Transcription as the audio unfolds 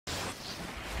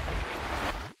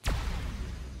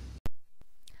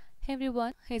Hey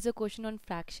everyone, here's a question on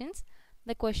fractions.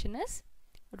 The question is,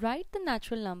 write the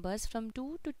natural numbers from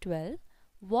 2 to 12.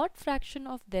 What fraction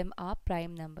of them are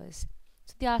prime numbers?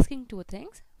 So they're asking two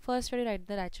things. First, we write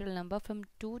the natural number from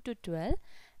 2 to 12,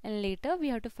 and later we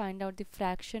have to find out the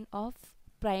fraction of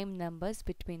prime numbers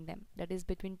between them. That is,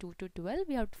 between 2 to 12,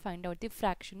 we have to find out the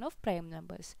fraction of prime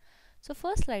numbers. So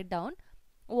first, write down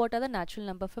what are the natural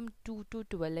number from 2 to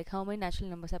 12, like how many natural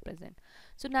numbers are present.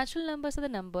 So natural numbers are the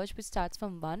numbers which starts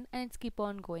from 1 and it's keep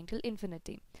on going till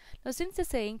infinity. Now since they're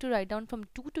saying to write down from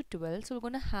 2 to 12, so we're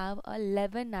going to have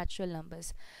 11 natural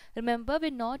numbers. Remember, we're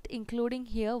not including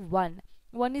here 1.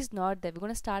 1 is not there. We're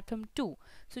going to start from 2.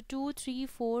 So 2, 3,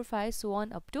 4, 5, so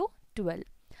on up to 12.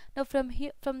 Now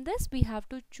from this we have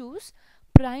to choose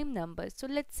prime numbers. So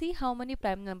let's see how many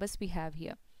prime numbers we have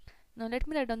here. Now let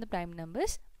me write down the prime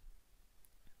numbers.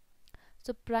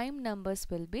 So prime numbers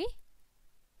will be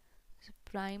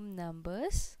prime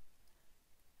numbers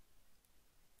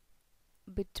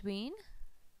between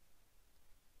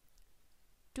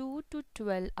 2 to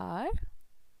 12 are,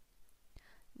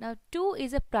 now 2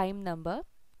 is a prime number.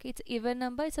 Okay, it's even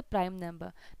number, it's a prime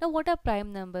number. Now what are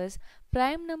prime numbers?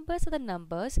 Prime numbers are the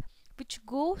numbers which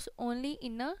goes only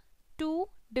in a two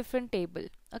different table.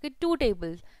 Okay, two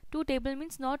tables. Two table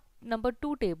means not number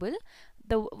 2 table.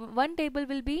 The one table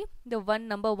will be the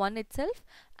number 1 itself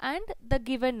and the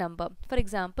given number. For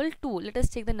example, 2. Let us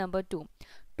take the number 2.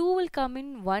 2 will come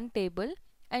in one table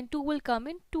and 2 will come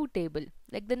in two table,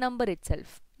 like the number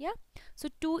itself. Yeah, so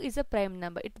 2 is a prime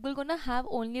number. It will gonna have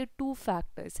only two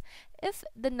factors. If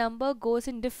the number goes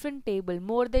in different table,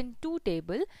 more than 2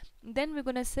 table, then we're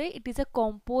gonna say it is a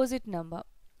composite number.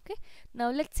 Okay, now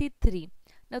let's see 3.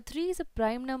 Now 3 is a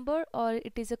prime number or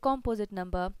it is a composite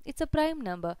number. It's a prime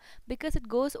number because it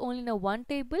goes only in a one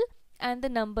table and the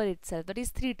number itself, that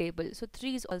is 3 table. So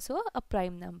 3 is also a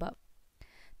prime number.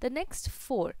 The next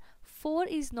 4. 4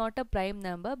 is not a prime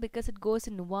number because it goes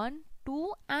in 1,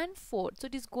 2 and 4. So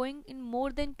it is going in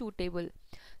more than 2 table.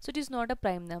 So it is not a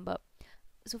prime number.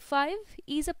 So 5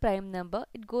 is a prime number.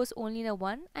 It goes only in a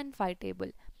 1 and 5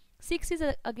 table. 6 is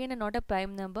again not a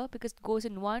prime number because it goes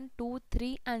in 1, 2,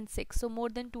 3 and 6. So more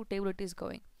than 2 table it is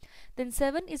going. Then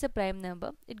 7 is a prime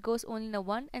number. It goes only in a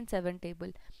 1 and 7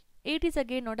 table. 8 is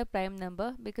again not a prime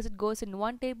number because it goes in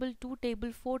 1 table, 2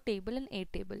 table, 4 table and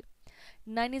 8 table.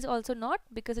 9 is also not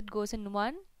because it goes in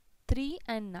 1, 3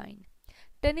 and 9.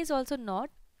 10 is also not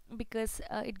because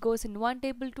it goes in 1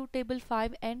 table, 2 table,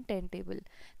 5 and 10 table.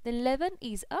 Then 11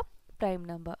 is a prime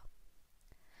number.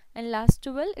 And last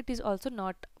 12, it is also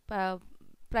not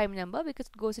prime number because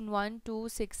it goes in 1, 2,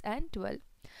 6 and 12.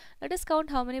 Let us count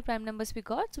how many prime numbers we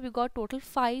got. So we got total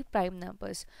 5 prime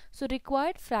numbers. So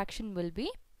required fraction will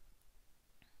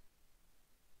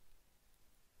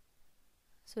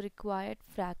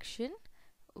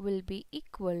be,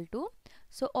 equal to,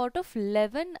 so out of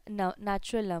 11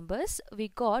 natural numbers we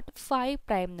got 5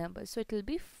 prime numbers, so it will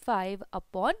be 5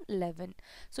 upon 11.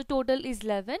 So total is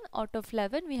 11. Out of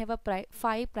 11 we have a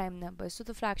 5 prime numbers, so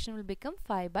the fraction will become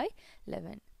 5 by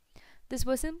 11. This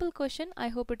was a simple question. I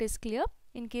hope it is clear.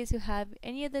 In case you have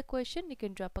any other question, you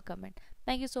can drop a comment.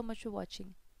 Thank you so much for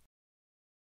watching.